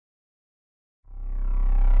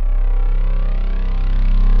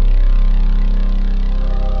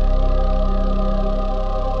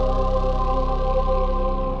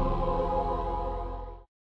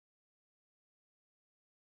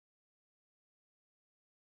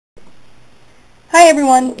Hi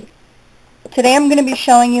everyone. Today I'm going to be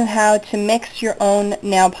showing you how to mix your own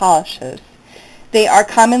nail polishes. They are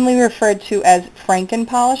commonly referred to as Franken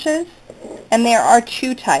polishes, and there are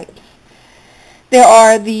two types. There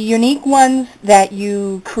are the unique ones that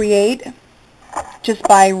you create just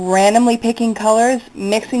by randomly picking colors,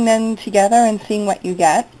 mixing them together and seeing what you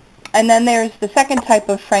get. And then there's the second type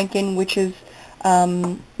of Franken, which is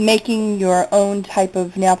making your own type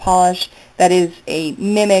of nail polish that is a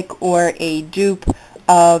mimic or a dupe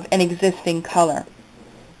of an existing color.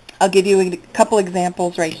 I'll give you a couple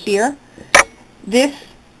examples right here. This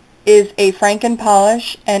is a Franken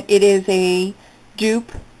polish, and it is a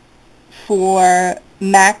dupe for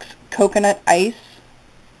MAC's Coconut Ice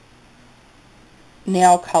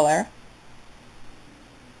nail color.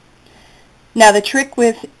 Now the trick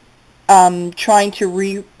with trying to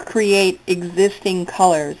recreate existing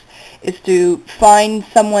colors is to find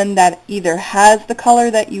someone that either has the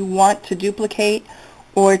color that you want to duplicate,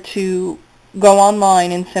 or to go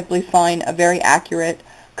online and simply find a very accurate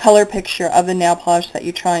color picture of the nail polish that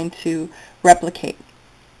you're trying to replicate.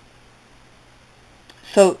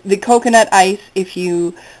 So the Coconut Ice, if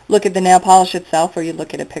you look at the nail polish itself or you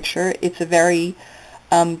look at a picture, it's a very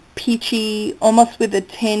peachy, almost with a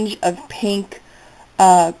tinge of pink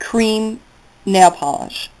cream nail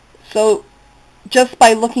polish. So just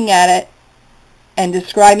by looking at it and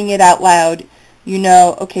describing it out loud, you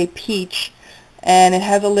know, okay, peach, and it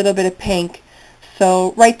has a little bit of pink.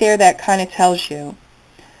 So right there, that kind of tells you.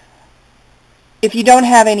 If you don't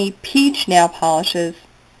have any peach nail polishes,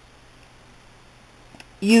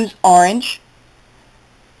 use orange,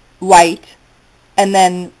 white, and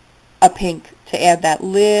then a pink to add that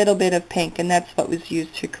little bit of pink, and that's what was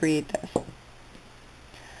used to create this.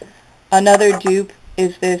 Another dupe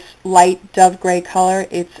is this light dove gray color.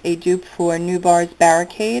 It's a dupe for Nubar's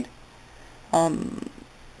Barricade.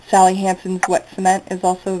 Sally Hansen's Wet Cement is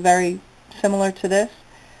also very similar to this.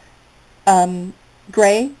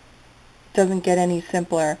 Gray doesn't get any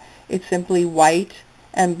simpler. It's simply white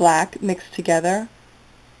and black mixed together.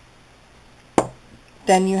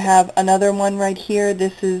 Then you have another one right here.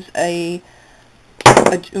 This is a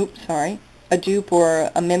dupe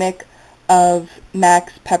or a mimic of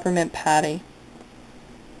MAC's Peppermint Paddy.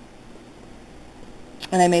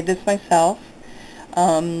 And I made this myself.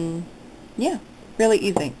 Yeah, really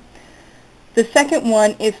easy. The second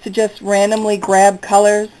one is to just randomly grab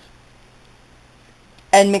colors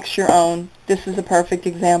and mix your own. This is a perfect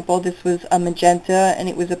example. This was a magenta, and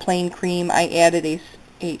it was a plain cream. I added I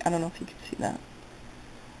don't know if you can see that.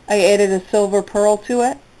 I added a silver pearl to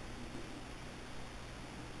it,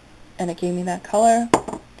 and it gave me that color.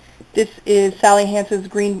 This is Sally Hansen's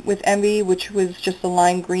Green with Envy, which was just a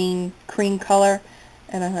lime green cream color,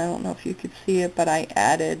 and I don't know if you could see it, but I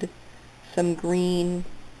added some green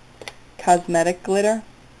cosmetic glitter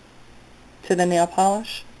to the nail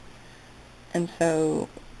polish, and so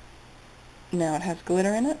now it has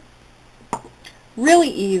glitter in it. Really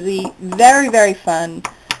easy, very, very fun.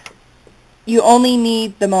 You only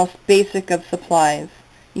need the most basic of supplies.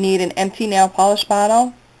 You need an empty nail polish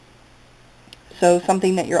bottle, so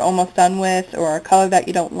something that you're almost done with, or a color that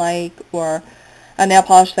you don't like, or a nail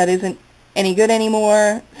polish that isn't any good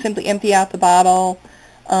anymore. Simply empty out the bottle.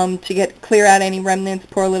 To clear out any remnants,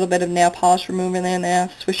 pour a little bit of nail polish remover in there,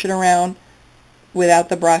 swish it around without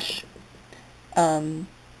the brush, and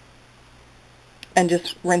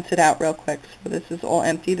just rinse it out real quick. So this is all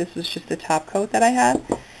empty. This is just the top coat that I had.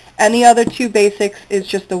 And the other two basics is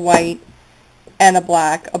just a white and a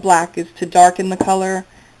black. A black is to darken the color.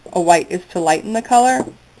 A white is to lighten the color.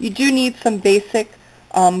 You do need some basic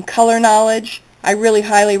color knowledge. I really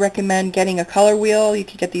highly recommend getting a color wheel. You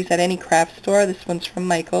can get these at any craft store. This one's from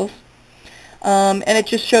Michael's. And it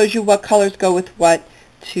just shows you what colors go with what,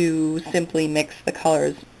 to simply mix the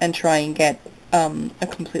colors and try and get a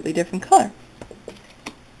completely different color.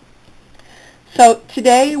 So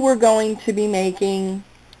today we're going to be making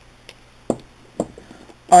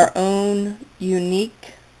our own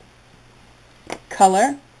unique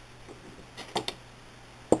color.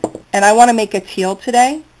 And I want to make a teal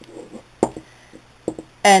today,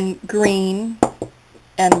 and green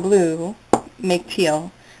and blue make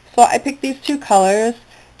teal. So I picked these two colors.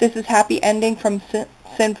 This is Happy Ending from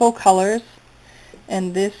Sinful Colors,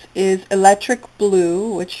 and this is Electric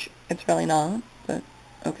Blue, which it's really not, but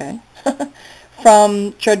okay,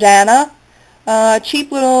 from Jordana.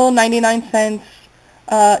 Cheap little 99 cents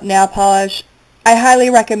nail polish. I highly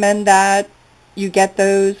recommend that you get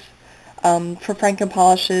those for Franken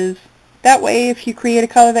polishes. That way, if you create a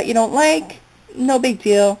color that you don't like, no big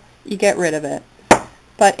deal, you get rid of it.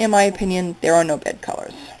 But in my opinion, there are no bad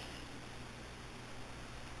colors.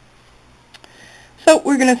 So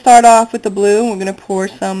we're going to start off with the blue, and we're going to pour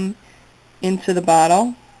some into the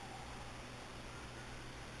bottle.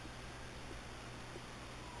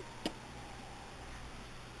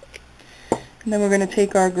 And then we're going to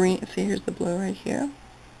take our green, see, here's the blue right here.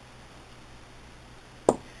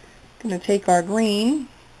 Going to take our green.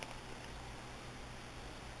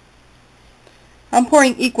 I'm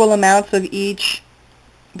pouring equal amounts of each,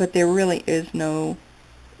 but there really is no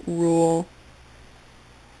rule.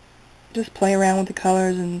 Just play around with the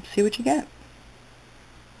colors and see what you get.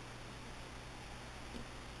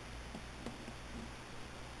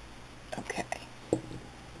 Okay.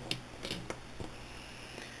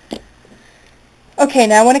 Okay,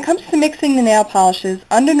 now when it comes to mixing the nail polishes,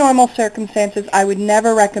 under normal circumstances, I would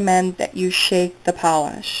never recommend that you shake the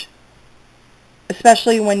polish,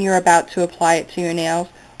 especially when you're about to apply it to your nails.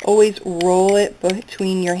 Always roll it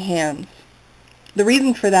between your hands. The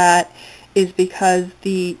reason for that is because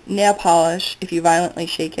the nail polish, if you violently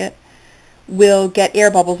shake it, will get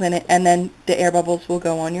air bubbles in it, and then the air bubbles will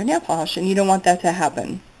go on your nail polish, and you don't want that to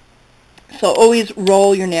happen. So always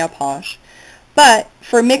roll your nail polish. But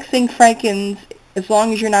for mixing Frankens, as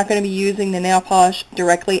long as you're not going to be using the nail polish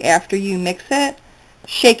directly after you mix it,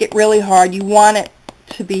 shake it really hard. You want it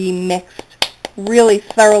to be mixed really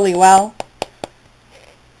thoroughly well.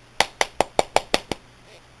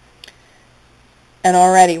 And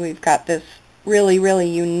already we've got this really, really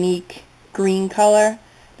unique green color.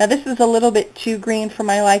 Now this is a little bit too green for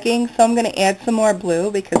my liking, so I'm going to add some more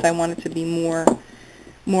blue because I want it to be more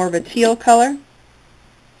of a teal color.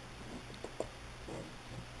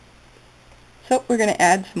 So we're going to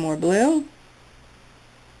add some more blue.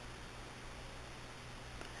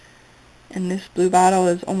 And this blue bottle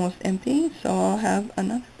is almost empty, so I'll have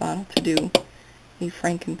another bottle to do a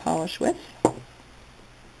Franken polish with.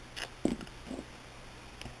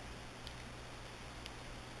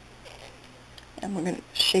 And we're going to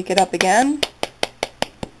shake it up again.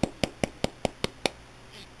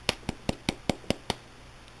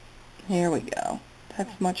 Here we go.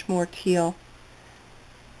 That's much more teal.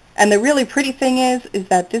 And the really pretty thing is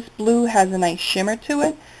that this blue has a nice shimmer to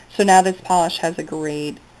it, so now this polish has a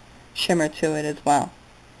great shimmer to it as well.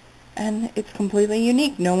 And it's completely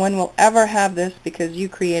unique. No one will ever have this because you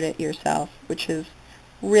create it yourself, which is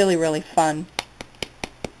really, really fun.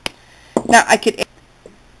 Now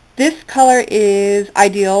this color is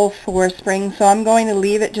ideal for spring, so I'm going to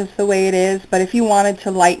leave it just the way it is, but if you wanted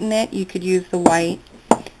to lighten it, you could use the white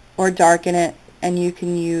or darken it, and you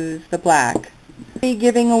can use the black. I'll be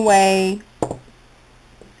giving away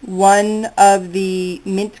one of the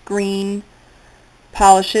mint green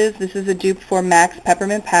polishes. This is a dupe for Max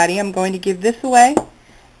Peppermint Paddy. I'm going to give this away,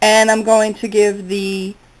 and I'm going to give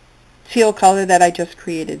the teal color that I just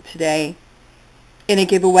created today in a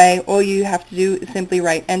giveaway. All you have to do is simply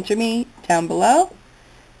write "Enter Me" down below,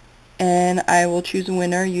 and I will choose a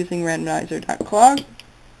winner using randomizer.org.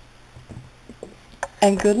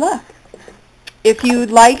 And good luck. If you'd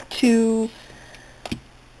like to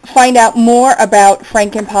find out more about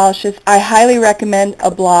Franken polishes, I highly recommend a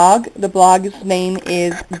blog. The blog's name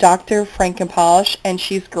is Dr. Franken Polish, and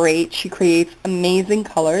she's great. She creates amazing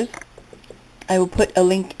colors. I will put a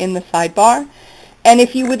link in the sidebar. And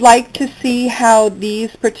if you would like to see how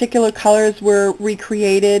these particular colors were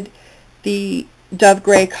recreated, the Dove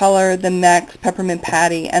Gray color, the Max Peppermint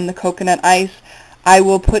Paddy, and the Coconut Ice, I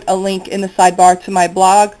will put a link in the sidebar to my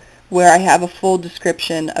blog where I have a full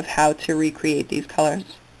description of how to recreate these colors.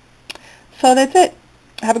 So that's it.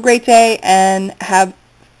 Have a great day and have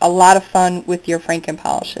a lot of fun with your Franken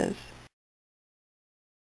polishes.